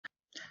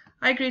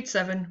Hi Grade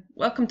 7,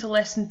 welcome to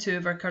Lesson 2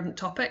 of our current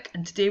topic,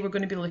 and today we're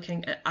going to be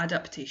looking at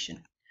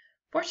adaptation.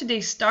 For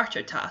today's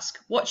starter task,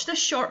 watch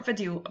this short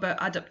video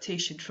about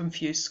adaptation from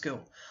Fuse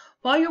School.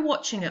 While you're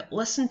watching it,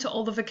 listen to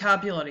all the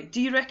vocabulary. Do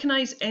you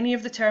recognise any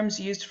of the terms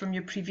used from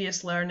your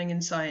previous learning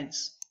in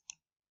science?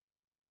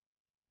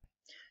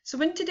 So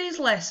in today's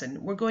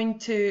lesson, we're going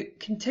to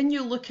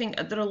continue looking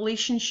at the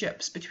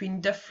relationships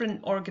between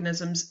different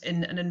organisms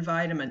in an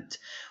environment.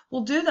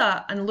 We'll do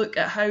that and look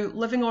at how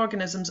living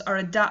organisms are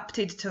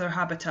adapted to their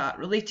habitat,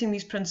 relating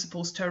these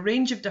principles to a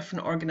range of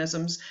different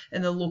organisms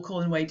in the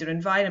local and wider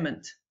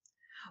environment.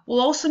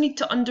 We'll also need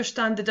to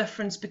understand the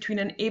difference between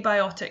an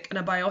abiotic and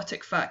a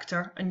biotic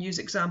factor and use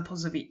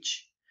examples of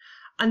each.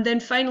 And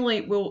then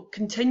finally, we'll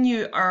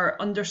continue our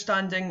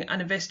understanding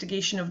and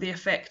investigation of the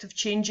effect of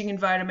changing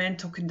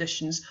environmental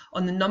conditions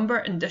on the number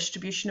and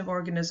distribution of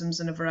organisms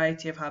in a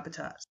variety of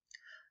habitats.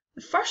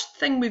 The first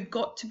thing we've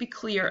got to be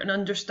clear and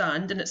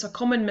understand, and it's a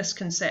common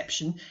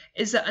misconception,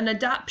 is that an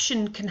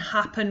adaptation can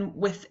happen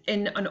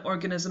within an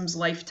organism's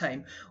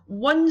lifetime.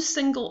 One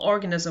single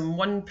organism,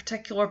 one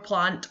particular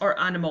plant or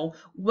animal,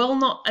 will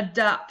not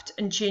adapt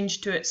and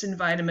change to its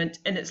environment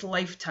in its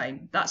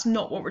lifetime. That's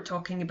not what we're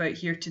talking about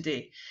here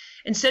today.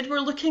 Instead, we're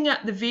looking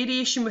at the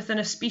variation within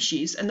a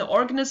species and the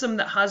organism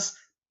that has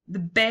the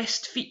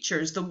best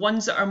features, the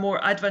ones that are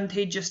more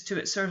advantageous to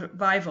its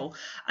survival,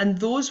 and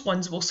those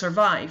ones will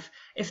survive.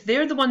 If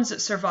they're the ones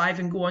that survive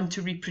and go on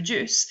to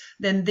reproduce,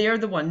 then they're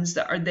the ones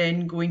that are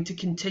then going to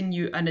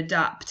continue and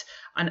adapt.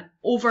 And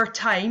over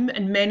time,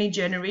 in many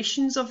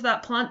generations of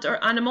that plant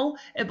or animal,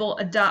 it will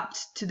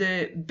adapt to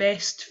the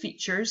best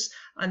features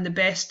and the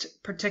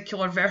best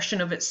particular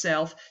version of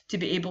itself to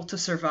be able to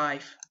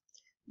survive.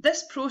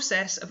 This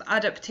process of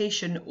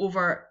adaptation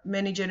over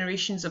many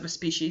generations of a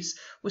species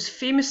was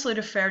famously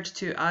referred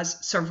to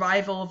as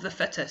survival of the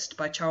fittest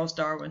by Charles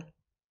Darwin.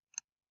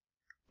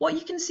 What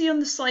you can see on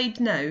the slide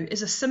now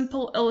is a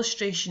simple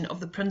illustration of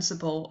the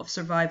principle of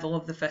survival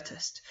of the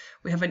fittest.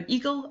 We have an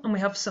eagle and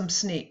we have some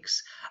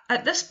snakes.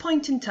 At this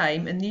point in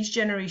time, in these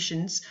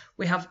generations,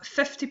 we have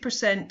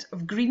 50%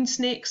 of green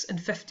snakes and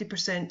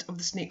 50% of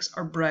the snakes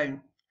are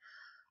brown.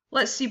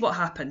 Let's see what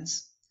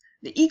happens.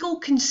 The eagle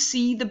can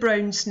see the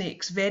brown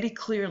snakes very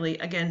clearly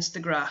against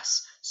the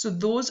grass, so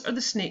those are the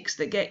snakes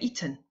that get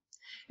eaten.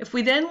 If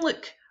we then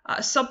look at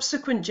a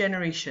subsequent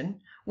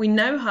generation, we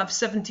now have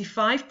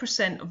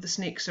 75% of the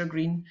snakes are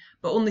green,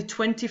 but only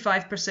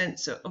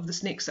 25% of the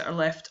snakes that are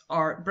left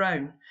are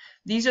brown.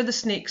 These are the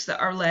snakes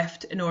that are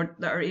left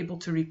that are able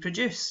to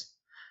reproduce.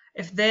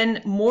 If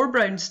then more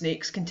brown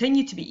snakes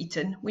continue to be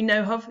eaten, we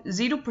now have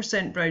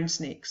 0% brown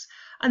snakes,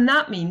 and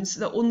that means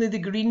that only the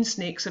green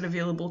snakes are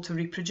available to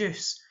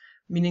reproduce,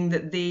 meaning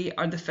that they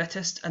are the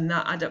fittest and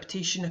that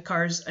adaptation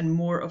occurs and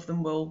more of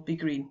them will be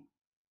green.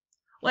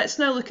 Let's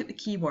now look at the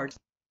key words.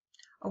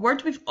 A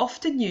word we've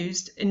often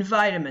used,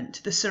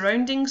 environment, the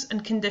surroundings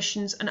and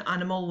conditions an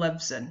animal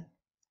lives in.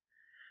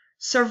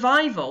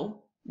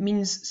 Survival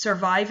means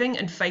surviving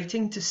and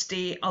fighting to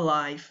stay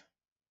alive.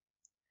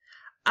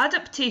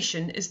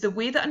 Adaptation is the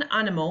way that an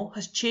animal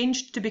has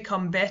changed to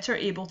become better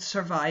able to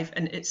survive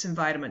in its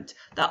environment.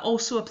 That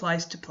also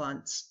applies to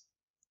plants.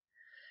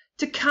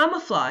 To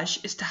camouflage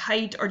is to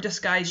hide or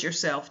disguise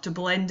yourself, to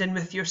blend in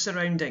with your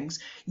surroundings,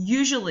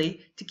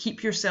 usually to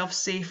keep yourself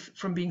safe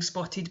from being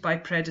spotted by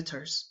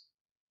predators.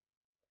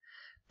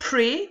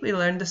 Prey, we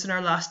learned this in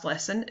our last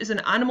lesson, is an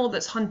animal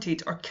that's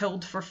hunted or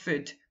killed for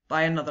food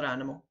by another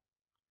animal.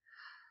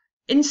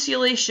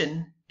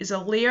 Insulation is a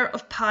layer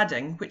of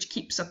padding which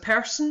keeps a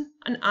person,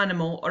 an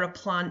animal, or a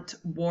plant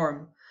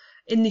warm.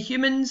 In the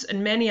humans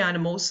and many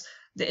animals,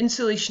 the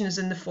insulation is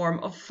in the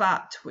form of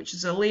fat, which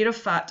is a layer of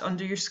fat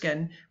under your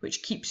skin,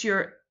 which keeps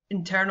your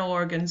internal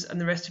organs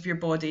and the rest of your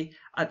body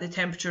at the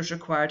temperatures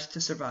required to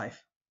survive.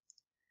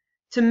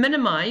 To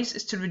minimise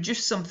is to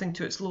reduce something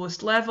to its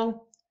lowest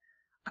level.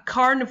 A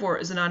carnivore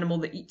is an animal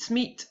that eats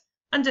meat,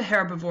 and a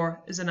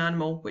herbivore is an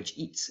animal which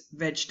eats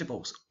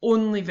vegetables,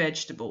 only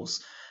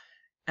vegetables,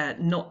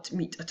 not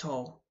meat at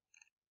all.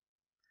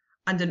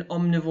 And an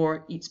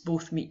omnivore eats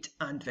both meat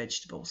and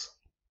vegetables.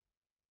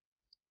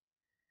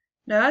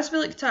 Now, as we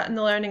looked at in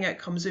the learning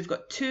outcomes, we've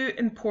got two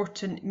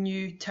important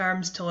new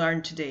terms to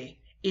learn today,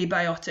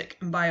 abiotic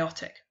and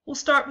biotic. We'll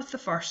start with the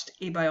first,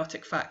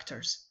 abiotic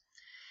factors.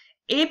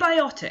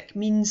 Abiotic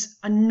means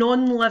a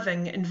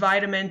non-living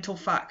environmental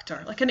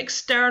factor, like an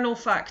external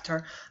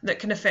factor that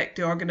can affect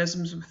the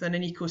organisms within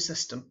an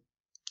ecosystem.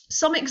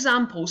 Some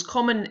examples,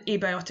 common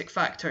abiotic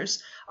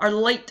factors, are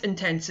light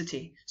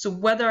intensity, so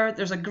whether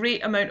there's a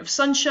great amount of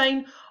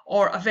sunshine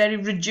or a very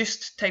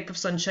reduced type of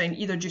sunshine,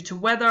 either due to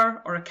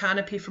weather or a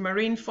canopy from a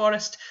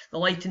rainforest, the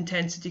light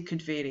intensity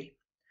could vary.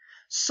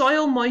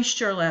 Soil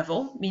moisture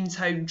level means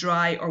how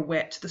dry or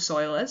wet the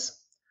soil is.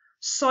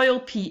 Soil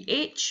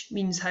pH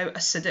means how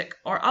acidic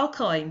or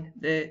alkaline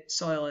the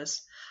soil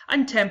is.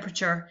 And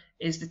temperature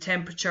is the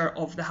temperature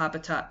of the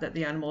habitat that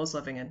the animal is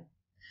living in.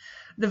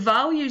 The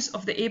values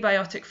of the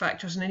abiotic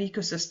factors in an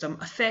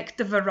ecosystem affect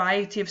the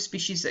variety of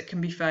species that can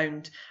be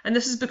found, and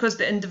this is because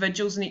the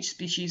individuals in each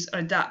species are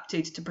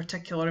adapted to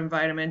particular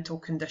environmental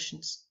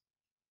conditions.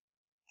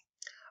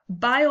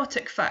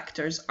 Biotic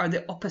factors are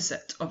the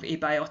opposite of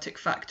abiotic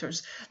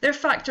factors. They're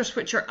factors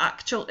which are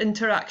actual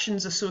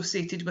interactions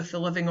associated with the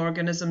living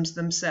organisms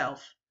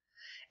themselves.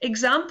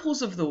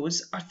 Examples of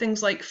those are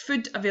things like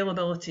food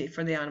availability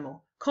for the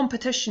animal,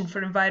 competition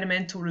for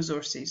environmental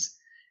resources,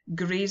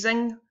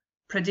 grazing,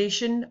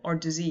 predation or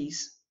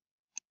disease.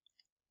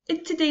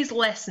 In today's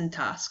lesson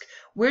task,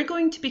 we're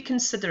going to be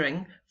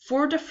considering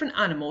 4 different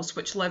animals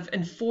which live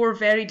in 4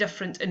 very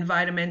different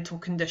environmental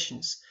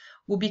conditions.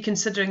 We'll be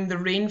considering the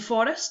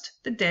rainforest,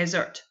 the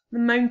desert, the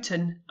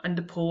mountain and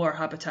the polar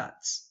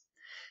habitats.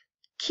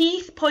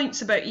 Key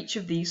points about each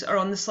of these are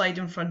on the slide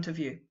in front of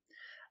you.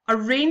 A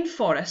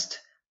rainforest,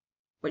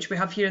 which we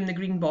have here in the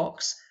green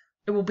box,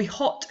 it will be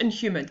hot and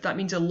humid. That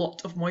means a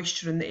lot of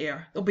moisture in the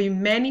air. There'll be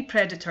many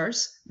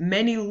predators,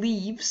 many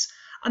leaves,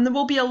 and there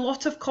will be a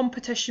lot of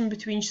competition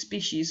between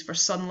species for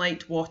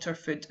sunlight, water,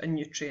 food and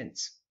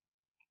nutrients.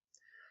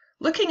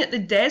 Looking at the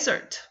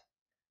desert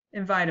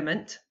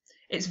environment,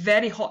 it's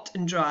very hot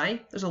and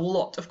dry. There's a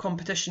lot of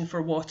competition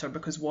for water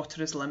because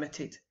water is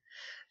limited.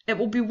 It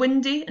will be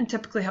windy and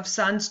typically have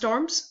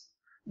sandstorms.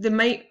 There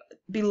might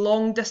be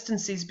long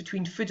distances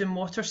between food and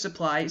water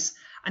supplies,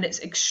 and it's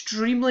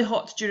extremely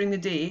hot during the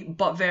day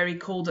but very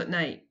cold at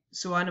night.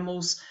 So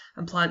animals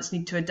and plants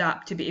need to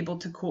adapt to be able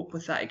to cope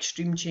with that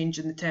extreme change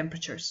in the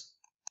temperatures.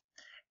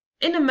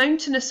 In a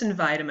mountainous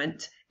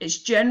environment,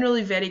 it's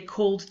generally very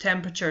cold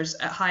temperatures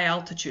at high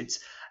altitudes.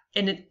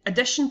 In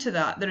addition to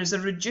that, there is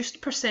a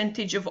reduced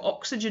percentage of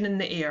oxygen in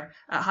the air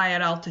at higher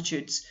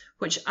altitudes,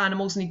 which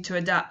animals need to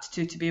adapt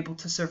to be able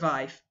to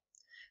survive.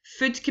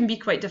 Food can be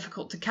quite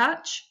difficult to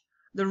catch.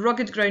 The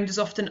rugged ground is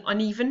often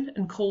uneven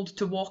and cold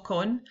to walk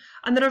on,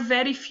 and there are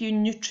very few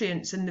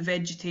nutrients in the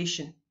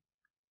vegetation.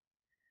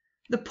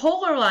 The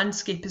polar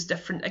landscape is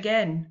different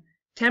again.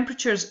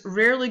 Temperatures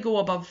rarely go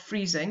above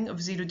freezing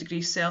of 0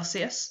 degrees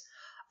Celsius.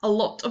 A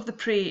lot of the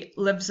prey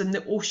lives in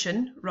the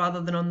ocean rather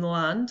than on the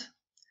land.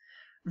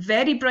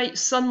 Very bright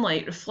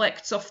sunlight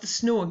reflects off the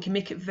snow and can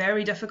make it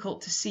very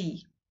difficult to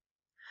see.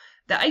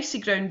 The icy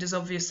ground is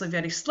obviously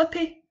very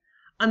slippy,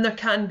 and there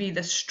can be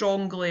this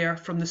strong glare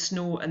from the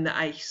snow and the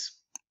ice.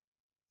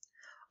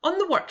 On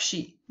the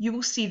worksheet, you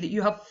will see that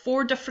you have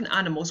 4 different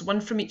animals,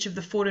 one from each of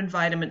the 4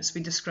 environments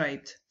we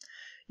described.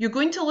 You're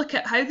going to look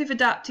at how they've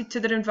adapted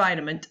to their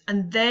environment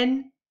and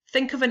then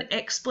think of an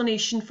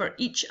explanation for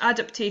each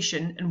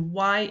adaptation and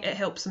why it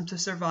helps them to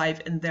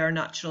survive in their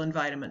natural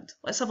environment.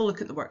 Let's have a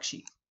look at the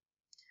worksheet.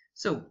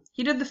 So,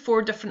 here are the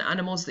 4 different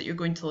animals that you're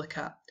going to look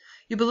at.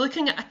 You'll be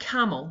looking at a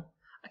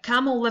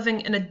camel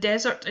living in a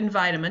desert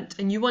environment,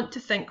 and you want to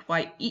think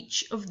why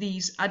each of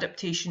these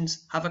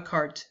adaptations have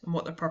occurred and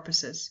what their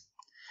purpose is.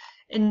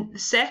 In the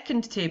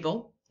second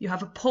table, you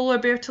have a polar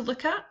bear to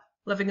look at,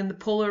 living in the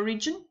polar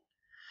region.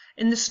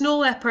 In the snow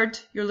leopard,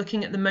 you're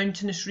looking at the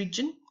mountainous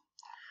region.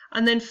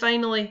 And then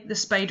finally, the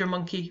spider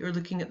monkey, you're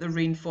looking at the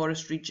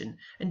rainforest region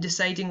and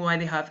deciding why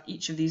they have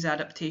each of these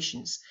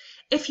adaptations.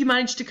 If you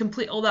manage to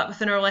complete all that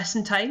within our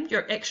lesson time,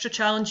 your extra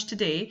challenge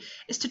today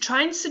is to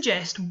try and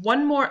suggest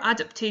 1 more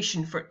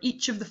adaptation for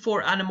each of the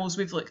 4 animals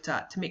we've looked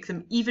at to make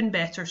them even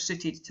better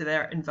suited to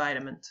their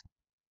environment.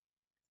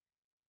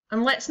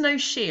 And let's now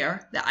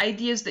share the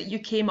ideas that you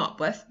came up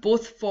with,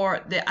 both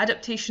for the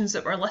adaptations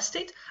that were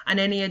listed and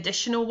any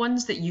additional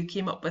ones that you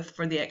came up with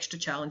for the extra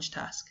challenge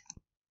task.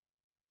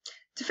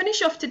 To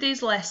finish off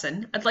today's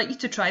lesson, I'd like you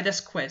to try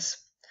this quiz.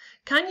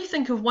 Can you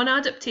think of 1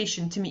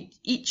 adaptation to meet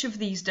each of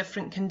these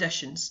different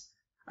conditions?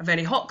 A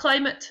very hot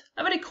climate,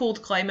 a very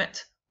cold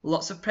climate,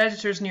 lots of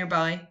predators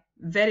nearby,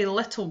 very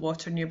little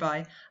water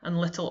nearby, and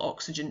little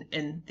oxygen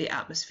in the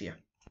atmosphere.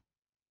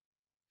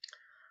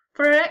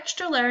 For our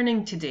extra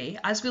learning today,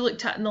 as we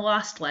looked at in the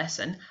last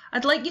lesson,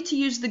 I'd like you to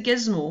use the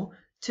gizmo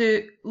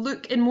to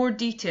look in more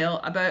detail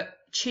about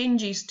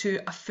changes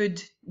to a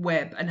food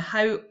web and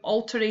how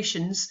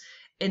alterations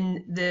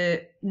in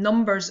the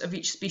numbers of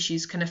each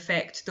species can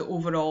affect the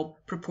overall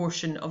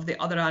proportion of the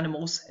other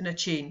animals in a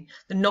chain,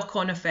 the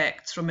knock-on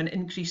effects from an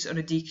increase or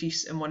a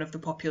decrease in one of the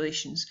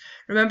populations.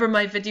 Remember,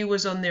 my video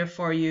was on there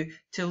for you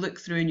to look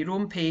through in your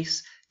own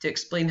pace to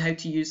explain how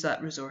to use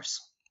that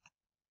resource.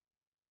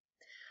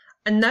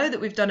 And now that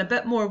we've done a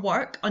bit more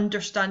work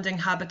understanding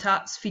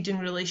habitats, feeding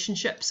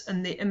relationships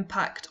and the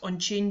impact on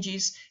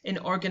changes in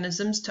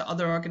organisms to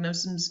other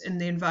organisms in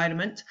the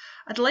environment,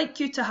 I'd like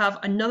you to have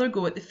another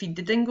go at the Feed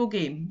the Dingo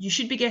game. You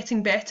should be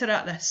getting better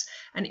at this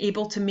and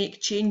able to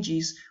make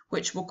changes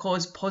which will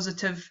cause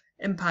positive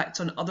impacts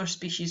on other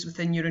species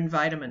within your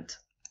environment.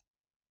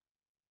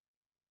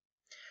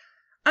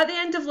 At the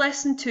end of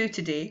lesson 2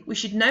 today, we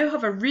should now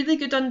have a really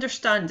good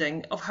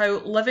understanding of how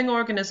living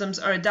organisms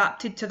are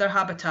adapted to their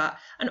habitat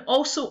and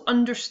also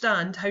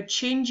understand how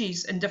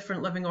changes in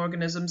different living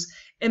organisms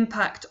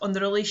impact on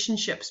the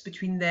relationships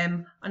between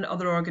them and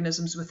other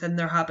organisms within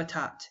their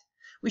habitat.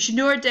 We should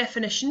know our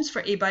definitions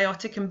for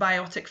abiotic and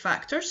biotic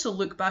factors, so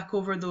look back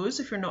over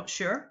those if you're not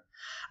sure.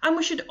 And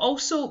we should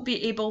also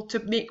be able to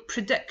make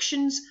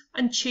predictions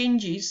and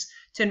changes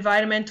to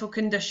environmental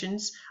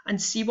conditions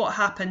and see what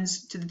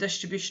happens to the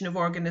distribution of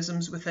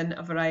organisms within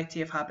a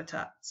variety of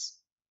habitats.